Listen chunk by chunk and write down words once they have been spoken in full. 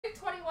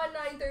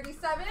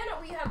7,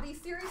 we have the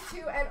Series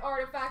 2 and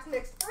Artifacts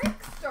mixed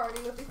breaks,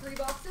 starting with the 3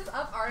 boxes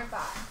of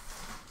Artifacts.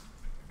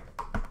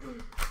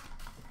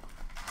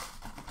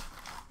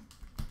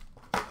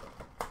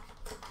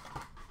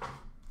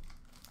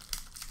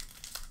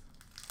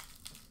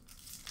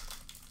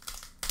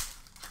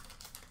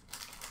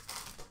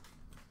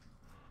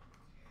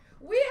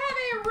 We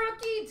have a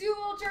rookie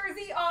dual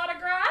jersey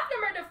autograph,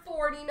 number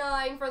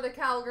 /49 for the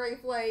Calgary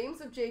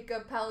Flames of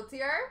Jacob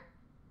Pelletier.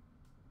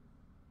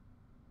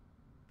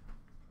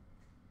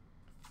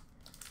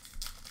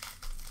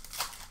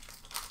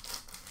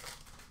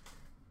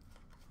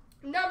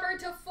 Number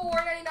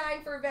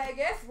 /499 for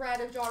Vegas, red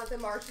of Jonathan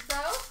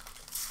Marchessault.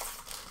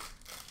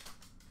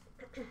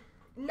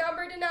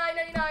 Number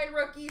 /999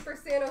 rookie for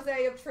San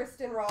Jose of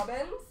Tristan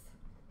Robbins.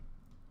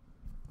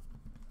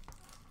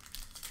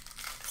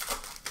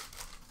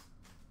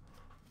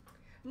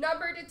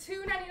 Number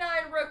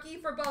 /299 rookie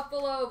for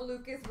Buffalo of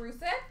Lucas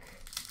Rusick.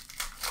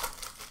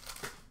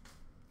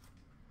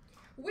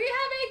 We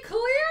have a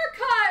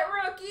clear-cut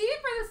rookie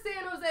for the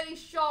San Jose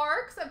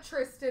Sharks of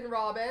Tristan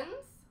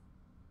Robbins.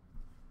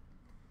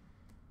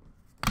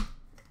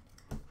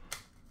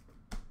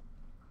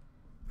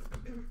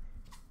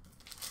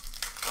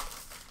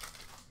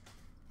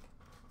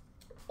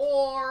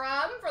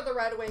 Orem for the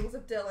Red Wings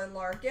of Dylan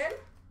Larkin.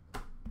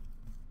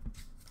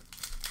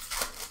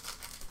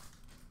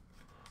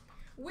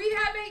 We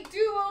have a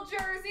dual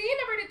jersey,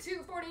 number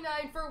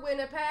 /249 for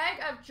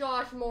Winnipeg of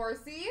Josh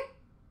Morrissey.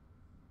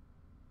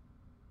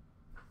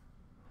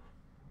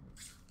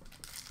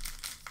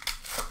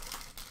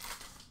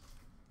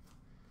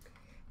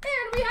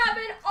 And we have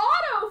an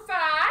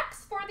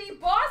Autofax for the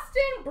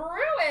Boston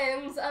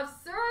Bruins of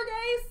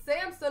Sergei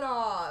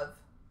Samsonov.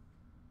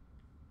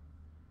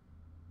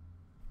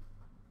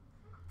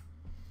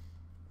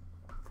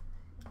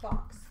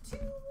 Box 2.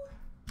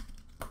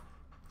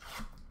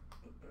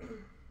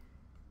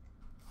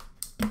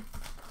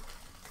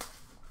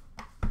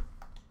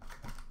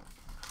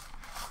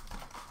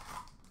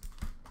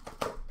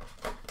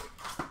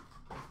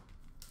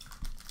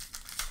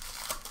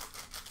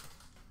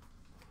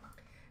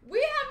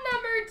 We have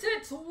number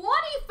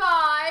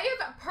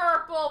 /25,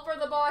 purple for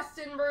the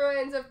Boston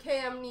Bruins of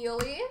Cam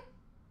Neely.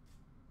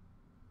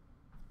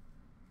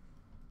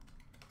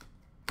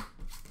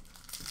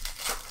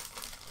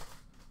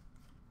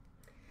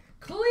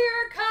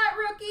 Clear-cut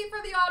rookie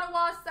for the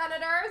Ottawa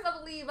Senators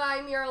of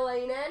Levi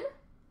Muralainen.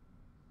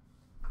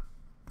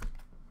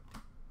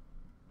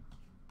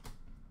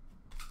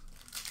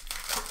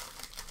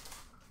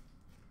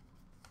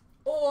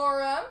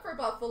 Orem for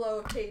Buffalo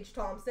of Tage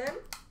Thompson.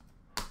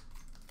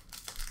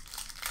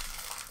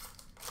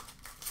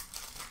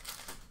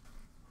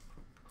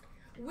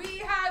 We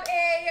have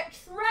a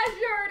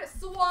treasured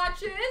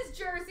swatches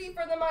jersey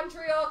for the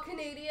Montreal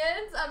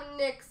Canadiens of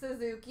Nick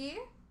Suzuki.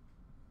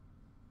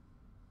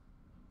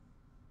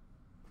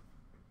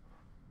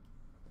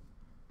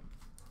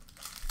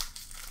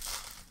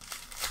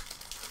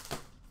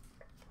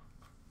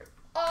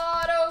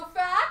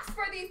 Autofax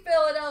for the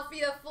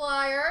Philadelphia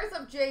Flyers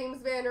of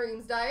James Van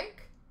Riemsdyk.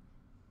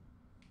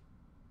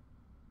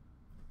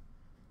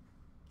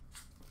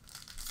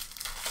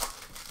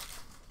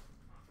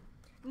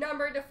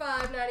 Number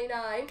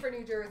 /599 for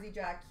New Jersey,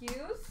 Jack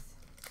Hughes.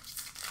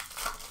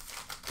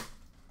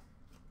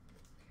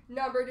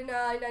 Number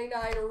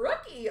 /999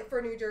 rookie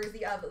for New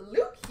Jersey of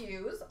Luke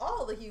Hughes.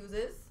 All the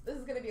Hugheses. This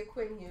is going to be a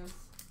Quinn Hughes.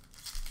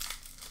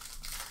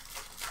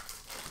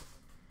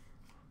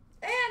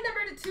 And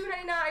number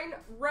 /299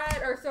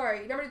 red, or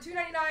sorry, number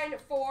 /299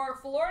 for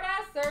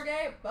Florida,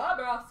 Sergei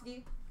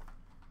Bobrovsky.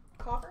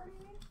 Copper,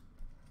 maybe?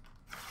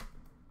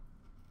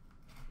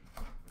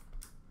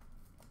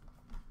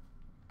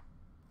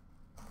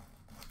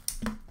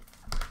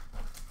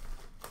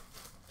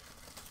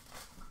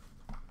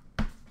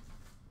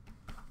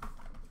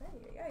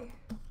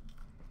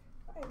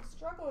 I am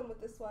struggling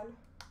with this one.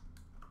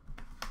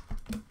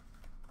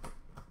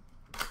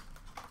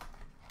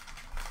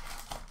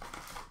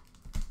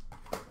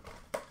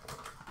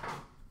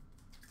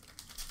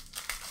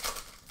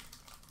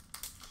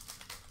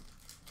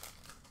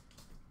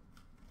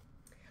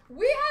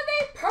 We have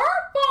a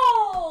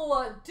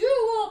purple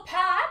dual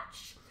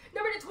patch.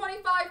 Number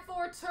 /25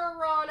 for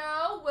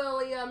Toronto,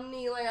 William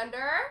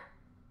Nylander.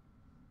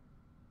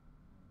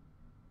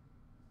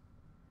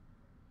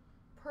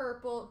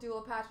 Purple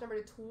dual patch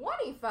number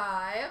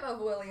 /25 of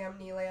William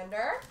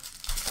Nylander.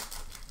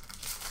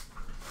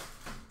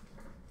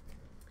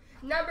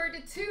 Number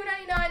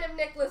 /299 of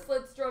Nicholas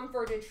Lidstrom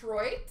for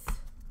Detroit.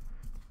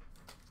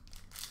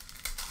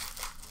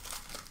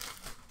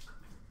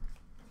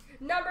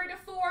 Number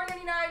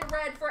 /499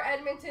 red for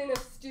Edmonton of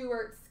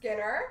Stuart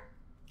Skinner.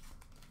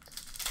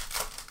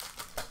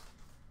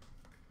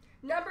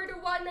 Number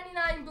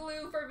 /199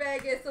 blue for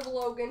Vegas of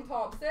Logan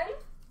Thompson.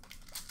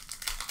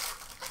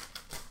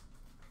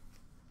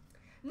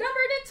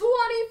 Number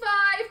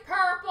 /25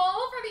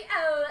 purple for the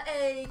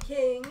LA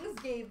Kings,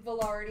 Gabe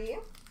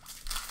Vilardi.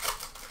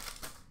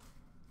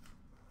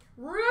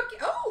 Rookie,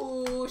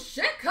 oh,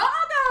 Chicago!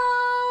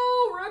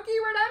 Rookie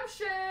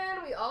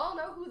redemption. We we all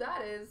know who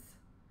that is.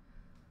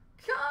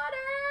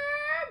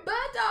 Connor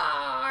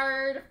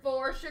Bedard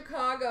for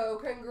Chicago.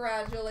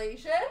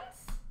 Congratulations.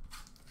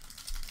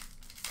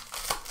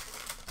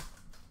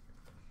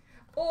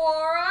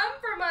 Orem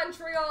for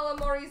Montreal,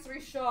 Maurice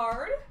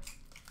Richard.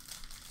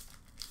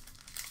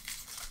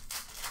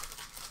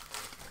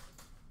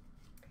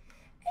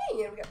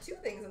 And we got two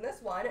things in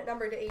this one.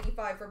 Number to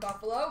 85 for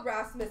Buffalo,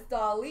 Rasmus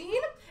Dahlin.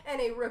 And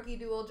a rookie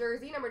dual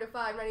jersey, number to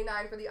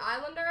 599 for the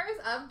Islanders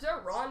of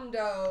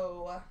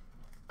Toronto.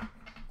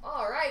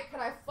 All right,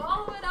 can I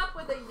follow it up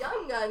with a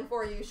young gun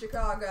for you,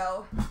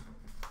 Chicago?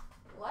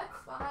 Let's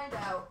find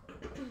out.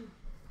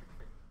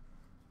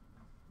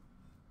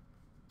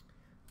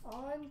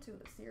 On to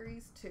the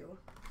Series 2.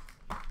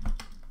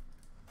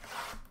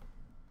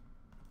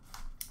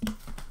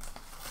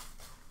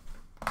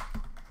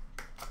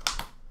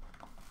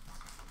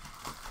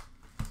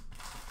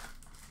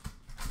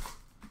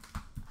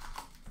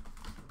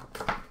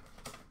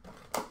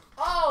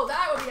 Oh,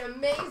 that would be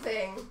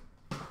amazing.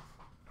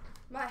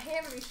 My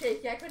hand would be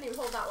shaky. I couldn't even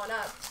hold that one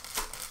up.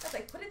 I was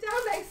like, put it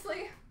down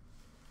nicely.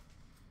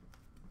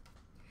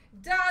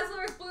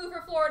 Dazzlers Blue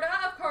for Florida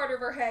of Carter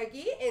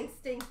Verhaeghe.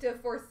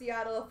 Instinctive for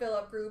Seattle of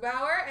Philip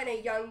Grubauer. And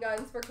a Young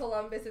Guns for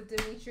Columbus of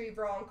Dmitry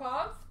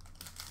Vronkov.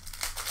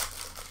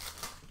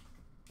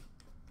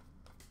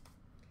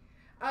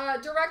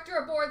 Director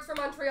of Boards for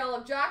Montreal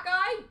of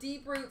Jackeye.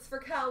 Deep Roots for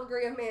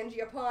Calgary of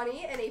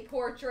Mangiapane. And a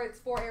Portraits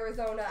for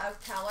Arizona of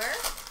Keller.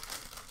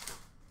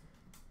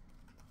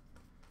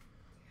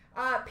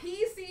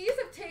 PCs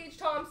of Tage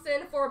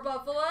Thompson for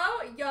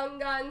Buffalo, Young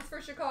Guns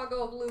for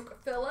Chicago of Luke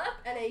Phillip,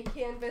 and a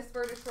canvas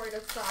for Detroit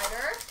of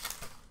Sider.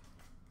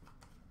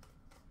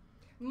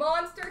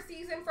 Monster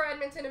Season for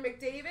Edmonton of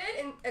McDavid,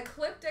 and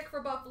Ecliptic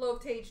for Buffalo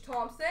of Tage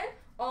Thompson,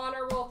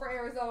 Honor Roll for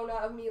Arizona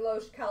of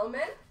Milos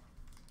Kelman.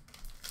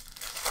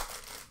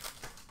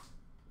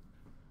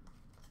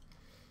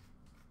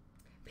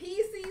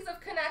 PCs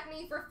of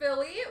Konechny for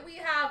Philly. We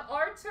have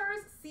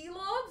Arturs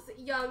Silovs,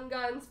 Young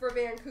Guns for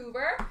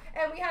Vancouver.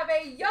 And we have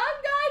a Young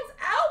Guns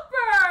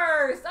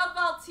Outburst of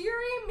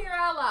Valtteri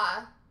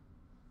Mirella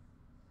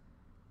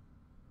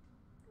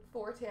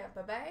for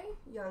Tampa Bay.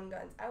 Young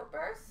Guns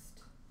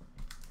Outburst.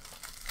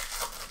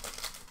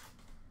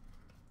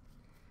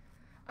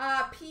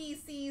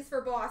 PCs for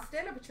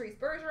Boston of Patrice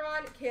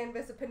Bergeron.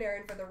 Canvas of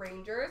Panarin for the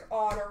Rangers.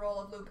 Honor Roll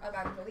of Luke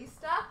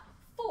Evangelista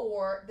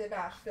for the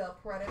Nashville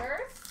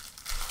Predators.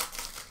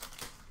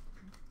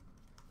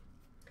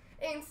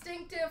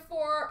 Instinctive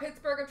for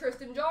Pittsburgh of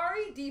Tristan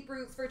Jarry, Deep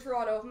Roots for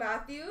Toronto of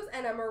Matthews,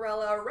 and a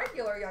Morella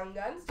regular Young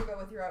Guns to go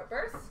with your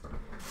outburst.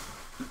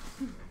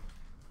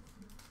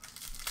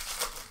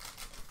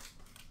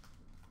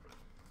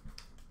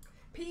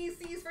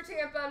 PCs for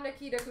Tampa,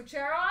 Nikita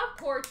Kucherov,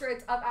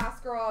 Portraits of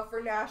Askarov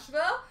for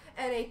Nashville,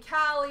 and a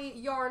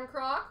Cali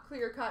Yarncroc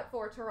clear cut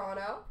for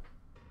Toronto.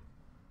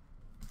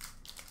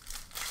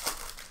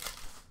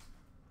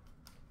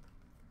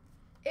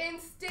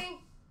 Instinctive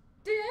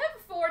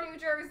for New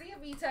Jersey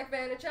of Vitek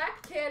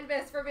Vanacek,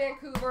 Canvas for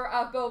Vancouver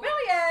of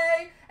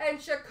Beauvillier,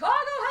 and Chicago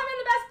having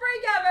the best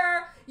break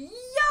ever,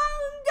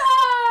 Young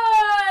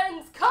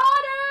Guns,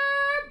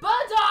 Connor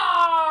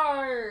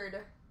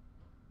Bedard.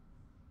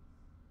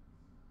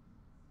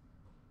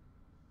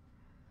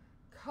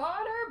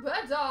 Connor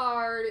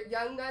Bedard,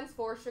 Young Guns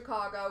for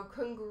Chicago.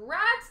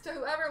 Congrats to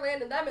whoever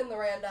landed them in the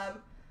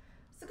random.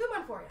 It's a good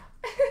one for you.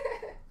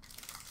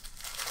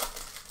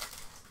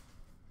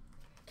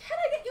 Can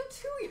I get you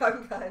two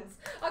Young Guns?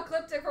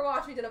 Ecliptic for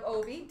Washington of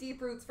Ovi,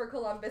 Deep Roots for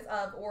Columbus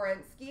of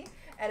Orensky,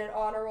 and an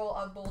Honor Roll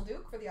of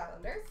Bolduc for the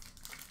Islanders.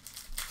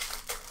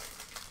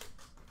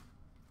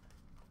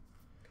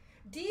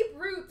 Deep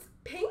Roots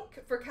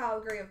Pink for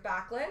Calgary of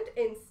Backlund,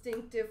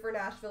 Instinctive for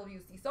Nashville of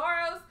UC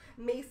Soros,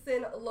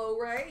 Mason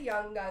Lowray,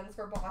 Young Guns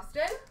for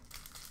Boston.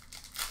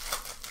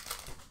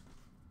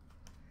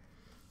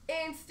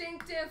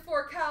 Instinctive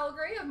for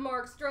Calgary of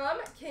Markstrom,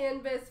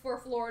 Canvas for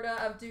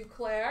Florida of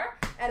Duclair,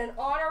 and an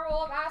Honor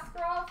Roll of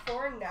Askarov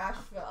for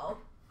Nashville.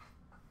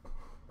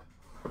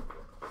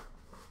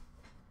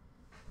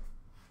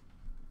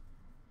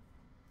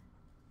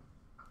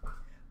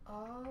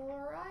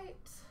 All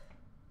right.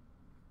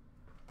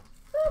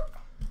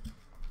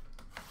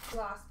 Boop.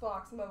 Last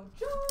box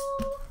mojo.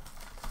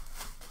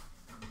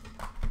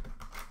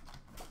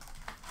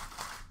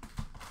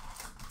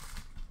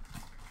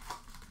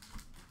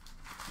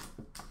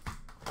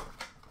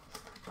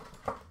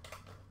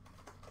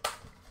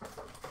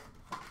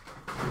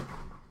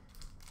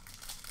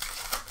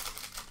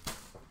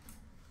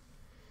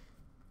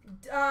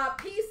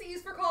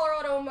 PCs for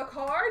Colorado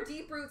Makar,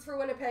 Deep Roots for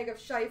Winnipeg of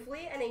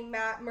Scheifele, and a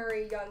Matt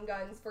Murray Young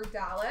Guns for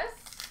Dallas.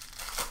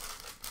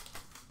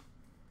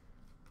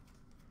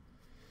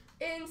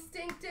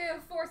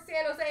 Instinctive for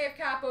San Jose of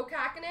Capo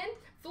Kakinen,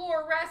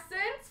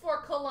 Fluorescence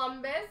for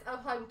Columbus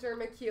of Hunter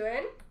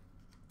McEwen,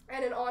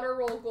 and an Honor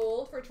Roll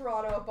Gold for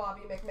Toronto of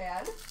Bobby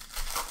McMahon.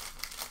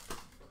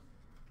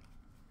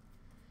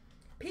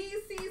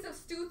 PCs of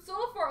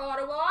Stutzel for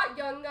Ottawa,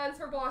 Young Guns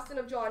for Boston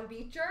of John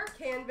Beecher,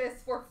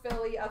 Canvas for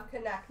Philly of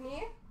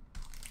Konechny.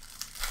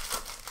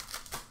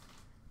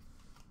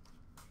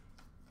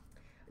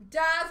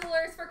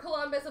 Dazzlers for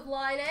Columbus of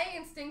Line A,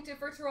 Instinctive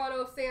for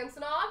Toronto of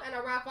Samsonov, and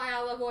a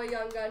Raphael Lavoie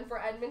Young Gun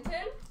for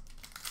Edmonton.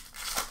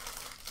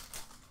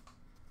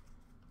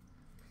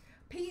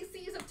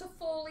 PCs of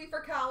Toffoli for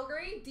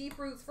Calgary, Deep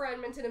Roots for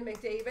Edmonton and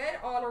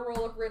McDavid, Honor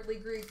Roll of Ridley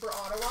Greig for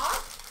Ottawa.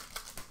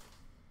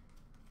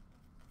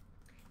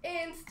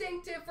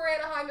 Instinctive for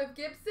Anaheim of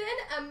Gibson,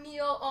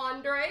 Emile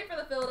Andre for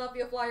the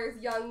Philadelphia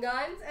Flyers Young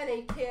Guns, and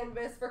a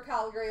canvas for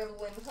Calgary of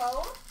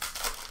Lindholm.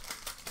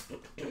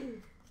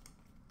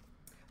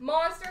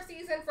 Monster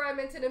Season for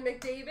Edmonton and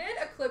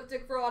McDavid,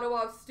 Ecliptic for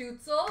Ottawa of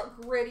Stützle,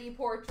 Gritty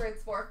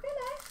Portraits for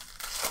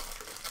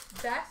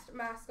Philly. Best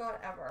mascot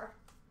ever.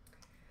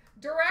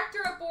 Director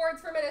of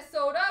Boards for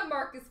Minnesota,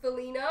 Marcus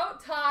Foligno,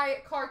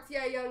 Ty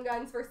Cartier Young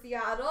Guns for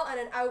Seattle, and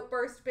an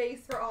Outburst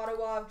base for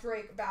Ottawa of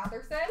Drake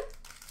Batherson.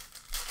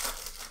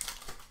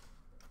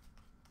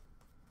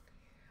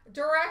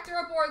 Director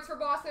of Boards for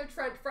Boston of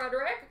Trent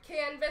Frederick,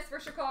 Canvas for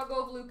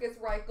Chicago of Lucas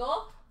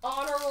Reichel,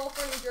 Honor Roll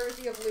for New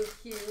Jersey of Luke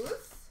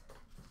Hughes.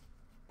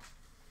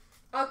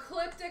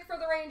 Ecliptic for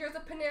the Rangers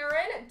of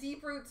Panarin,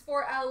 Deep Roots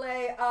for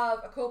LA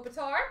of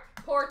Kopitar,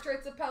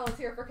 Portraits of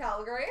Pelletier for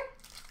Calgary.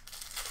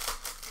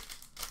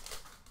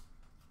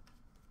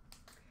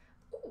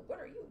 Ooh, what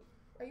are you?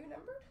 Are you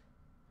numbered?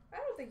 I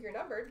don't think you're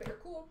numbered, but you're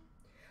cool.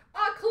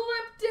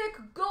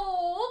 Ecliptic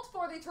Gold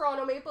for the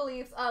Toronto Maple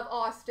Leafs of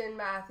Austin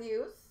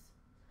Matthews.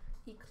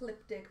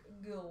 Ecliptic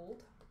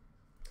Gold.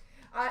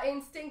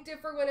 Instinctive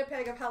for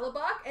Winnipeg of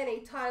Hellebuck, and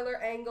a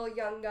Tyler Angle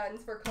Young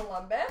Guns for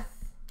Columbus.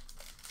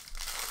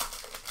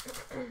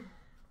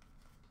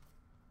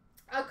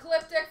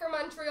 Ecliptic for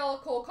Montreal,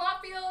 Cole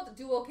Caulfield.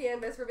 Dual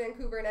canvas for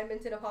Vancouver and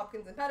Edmonton of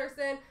Hopkins and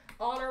Pedersen.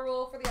 Honor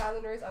Roll for the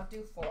Islanders of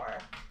Dufour.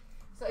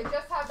 So I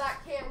just have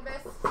that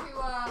canvas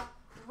to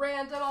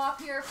random off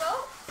here,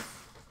 folks.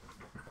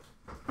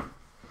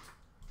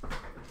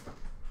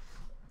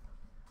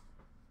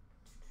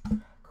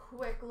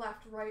 Quick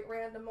left, right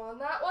random on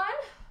that one.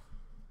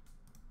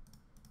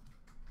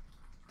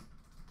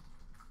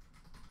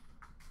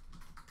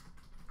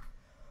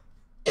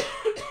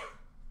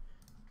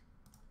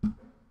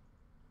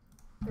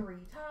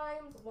 Three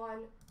times. 1,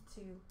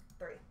 2,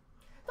 3.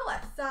 The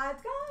left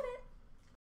side's got it.